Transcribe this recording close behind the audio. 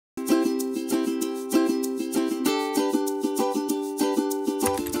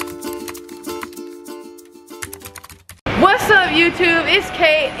What's up, YouTube? It's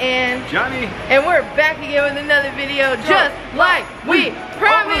Kate and Johnny, and we're back again with another video, just like we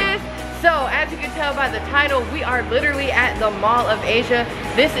promised. So as you can tell by the title, we are literally at the Mall of Asia.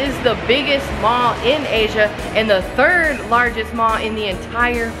 This is the biggest mall in Asia and the third largest mall in the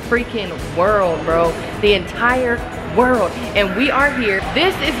entire freaking world, bro. The entire world. And we are here.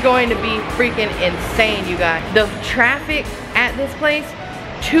 This is going to be freaking insane, you guys. The traffic at this place,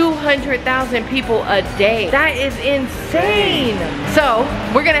 200,000 people a day. That is insane. So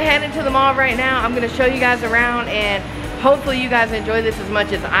we're gonna head into the mall right now. I'm gonna show you guys around and hopefully you guys enjoy this as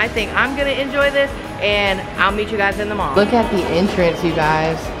much as I think I'm gonna enjoy this, and I'll meet you guys in the mall. Look at the entrance, you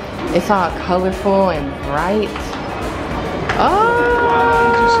guys. It's all colorful and bright.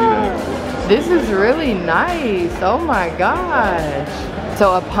 Oh, this is really nice. Oh my gosh.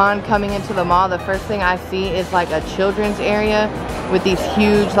 So upon coming into the mall, the first thing I see is like a children's area with these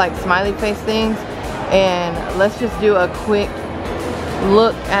huge like smiley face things. And let's just do a quick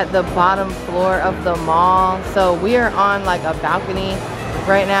look at the bottom floor of the mall. So we are on like a balcony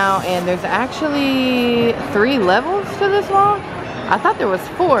right now, and there's actually 3 levels to this mall. I thought there was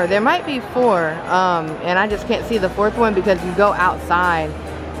 4. There might be 4, and I just can't see the 4th one because you go outside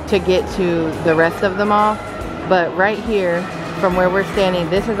to get to the rest of the mall. But right here from where we're standing,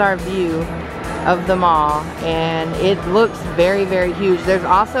 this is our view of the mall, and it looks very, very huge. There's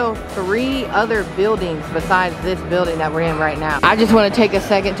also 3 other buildings besides this building that we're in right now. I just want to take a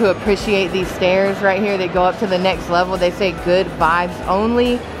second to appreciate these stairs right here that go up to the next level. They say good vibes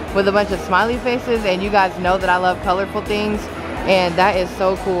only with a bunch of smiley faces, and you guys know that I love colorful things, and that is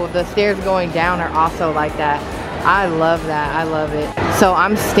so cool. The stairs going down are also like that. I love that. I love it. So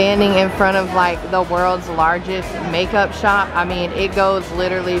I'm standing in front of like the world's largest makeup shop. I mean, it goes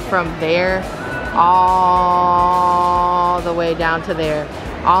literally from there all the way down to there.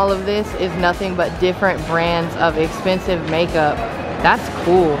 All of this is nothing but different brands of expensive makeup. That's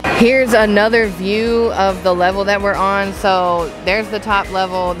cool. Here's another view of the level that we're on. So there's the top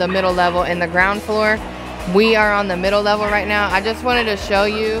level, the middle level, and the ground floor. We are on the middle level right now. I just wanted to show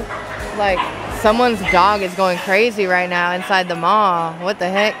you, like, someone's dog is going crazy right now inside the mall. What the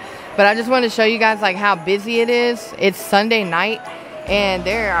heck? But I just wanted to show you guys like how busy it is. It's Sunday night, and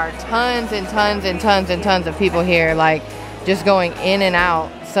there are tons and tons and tons and tons of people here, like just going in and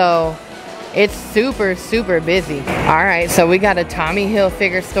out. So it's super, super busy. All right, so we got a Tommy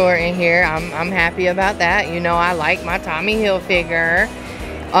Hilfiger store in here. I'm happy about that. You know, I like my Tommy Hilfiger.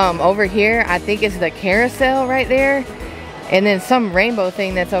 Over here, I think it's the carousel right there. And then some rainbow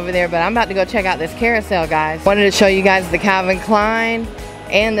thing that's over there, but I'm about to go check out this carousel, guys. Wanted to show you guys the Calvin Klein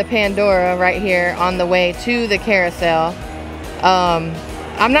and the Pandora right here on the way to the carousel.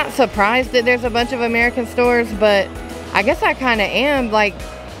 I'm not surprised that there's a bunch of American stores, but I guess I kind of am. Like,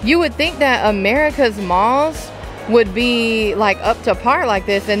 you would think that America's malls would be like up to par like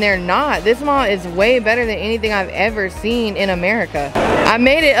this, and they're not. This mall is way better than anything I've ever seen in America. I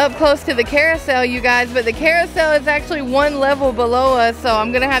made it up close to the carousel, you guys, but the carousel is actually 1 level below us, so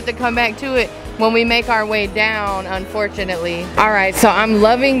I'm gonna have to come back to it when we make our way down, unfortunately. All right, so I'm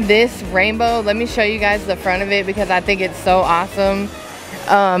loving this rainbow. Let me show you guys the front of it because I think it's so awesome.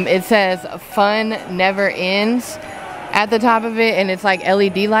 It says fun never ends at the top of it, and it's like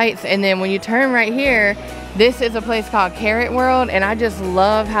LED lights. And then when you turn right here, this is a place called Carrot World, and I just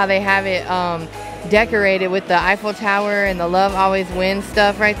love how they have it decorated with the Eiffel Tower and the Love Always Wins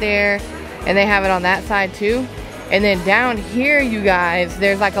stuff right there, and they have it on that side too. And then down here, you guys,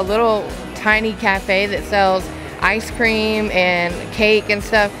 there's like a little tiny cafe that sells ice cream and cake and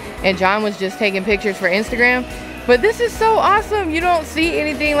stuff, and John was just taking pictures for Instagram. But this is so awesome. You don't see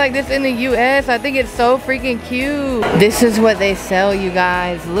anything like this in the US. I think it's so freaking cute. This is what they sell, you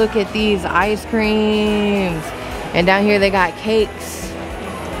guys. Look at these ice creams. And down here they got cakes.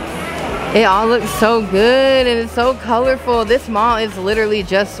 It all looks so good, and it's so colorful. This mall is literally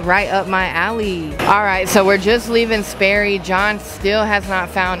just right up my alley. All right, so we're just leaving Sperry. John still has not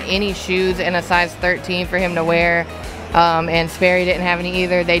found any shoes in a size 13 for him to wear. And Sperry didn't have any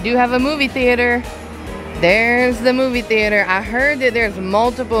either. They do have a movie theater. There's the movie theater. I heard that there's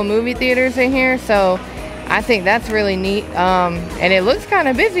multiple movie theaters in here, so I think that's really neat. And it looks kind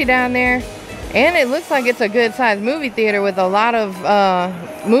of busy down there. And it looks like it's a good sized movie theater with a lot of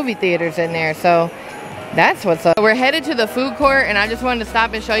movie theaters in there. So that's what's up. We're headed to the food court, and I just wanted to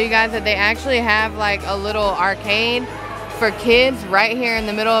stop and show you guys that they actually have like a little arcade for kids right here in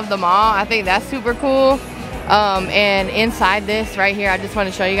the middle of the mall. I think that's super cool. And inside this right here, I just want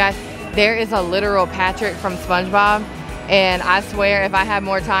to show you guys, there is a literal Patrick from SpongeBob, and I swear if I had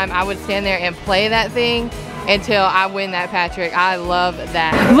more time I would stand there and play that thing. until I win that, Patrick. I love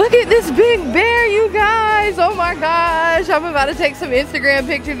that. Look at this big bear, you guys. Oh my gosh. I'm about to take some Instagram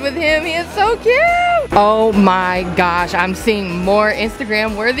pictures with him. He is so cute. Oh my gosh. I'm seeing more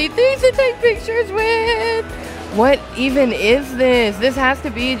Instagram worthy things to take pictures with. What even is this? This has to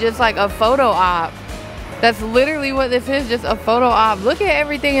be just like a photo op. That's literally what this is, just a photo op. Look at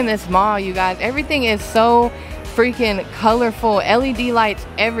everything in this mall, you guys. Everything is so freaking colorful. LED lights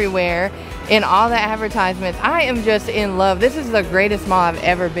everywhere in all the advertisements. I am just in love. This is the greatest mall I've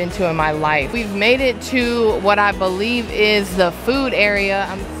ever been to in my life. We've made it to what I believe is the food area.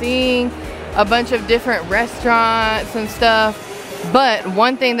 I'm seeing a bunch of different restaurants and stuff. But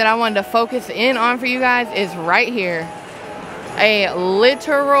one thing that I wanted to focus in on for you guys is right here. A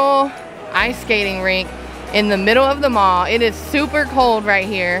literal ice skating rink in the middle of the mall. It is super cold right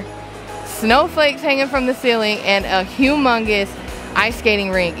here. Snowflakes hanging from the ceiling and a humongous ice skating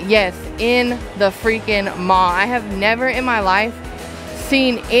rink. Yes, in the freaking mall. I have never in my life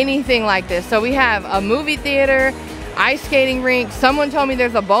seen anything like this. So we have a movie theater, ice skating rink. Someone told me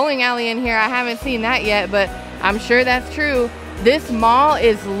there's a bowling alley in here. I haven't seen that yet, but I'm sure that's true. This mall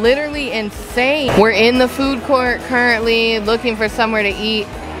is literally insane. We're in the food court currently looking for somewhere to eat.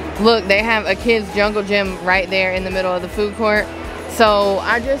 Look, they have a kids jungle gym right there in the middle of the food court. So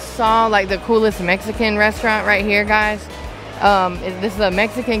I just saw like the coolest Mexican restaurant right here, guys. This is a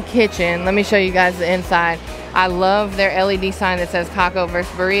Mexican kitchen. Let me show you guys the inside. I love their LED sign that says taco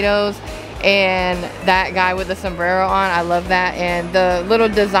versus burritos. And that guy with the sombrero on, I love that. And the little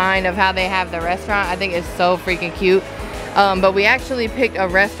design of how they have the restaurant, I think is so freaking cute. But we actually picked a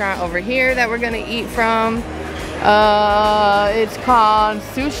restaurant over here that we're gonna eat from. It's called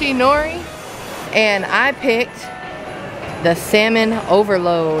Sushi Nori. And I picked the salmon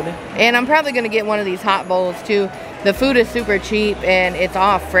overload. And I'm probably gonna get one of these hot bowls too. The food is super cheap and it's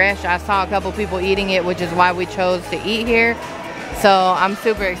all fresh. I saw a couple people eating it, which is why we chose to eat here. So I'm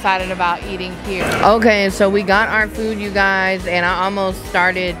super excited about eating here. Okay, so we got our food, you guys, and I almost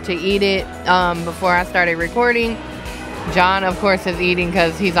started to eat it before I started recording. John, of course, is eating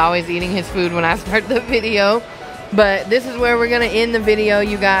because he's always eating his food when I start the video. But this is where we're gonna end the video,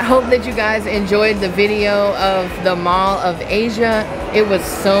 you guys. I hope that you guys enjoyed the video of the Mall of Asia. It was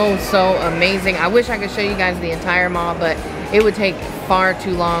so amazing. I wish I could show you guys the entire mall, but it would take far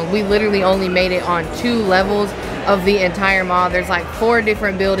too long. We literally only made it on 2 levels of the entire mall. There's like 4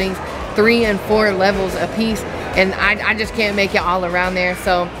 different buildings, 3 and 4 levels a piece, and I just can't make it all around there.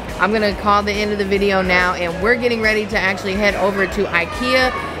 So I'm gonna call the end of the video now, and we're getting ready to actually head over to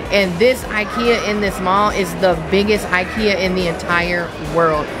IKEA. And this IKEA in this mall is the biggest IKEA in the entire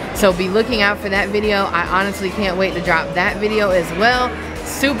world. So be looking out for that video. I honestly can't wait to drop that video as well.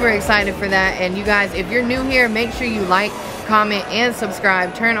 Super excited for that. And you guys, if you're new here, make sure you like, comment, and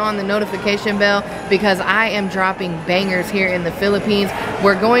subscribe. Turn on the notification bell because I am dropping bangers here in the Philippines.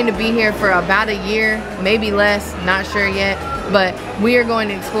 We're going to be here for about a year, maybe less, not sure yet. But we are going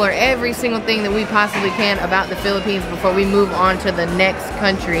to explore every single thing that we possibly can about the Philippines before we move on to the next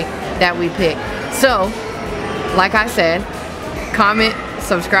country that we pick. So, like I said, comment,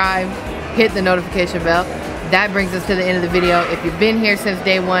 subscribe, hit the notification bell. That brings us to the end of the video. If you've been here since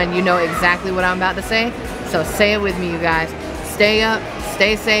day 1, you know exactly what I'm about to say. So say it with me, you guys. Stay up,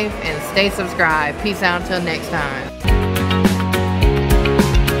 stay safe, and stay subscribed. Peace out until next time.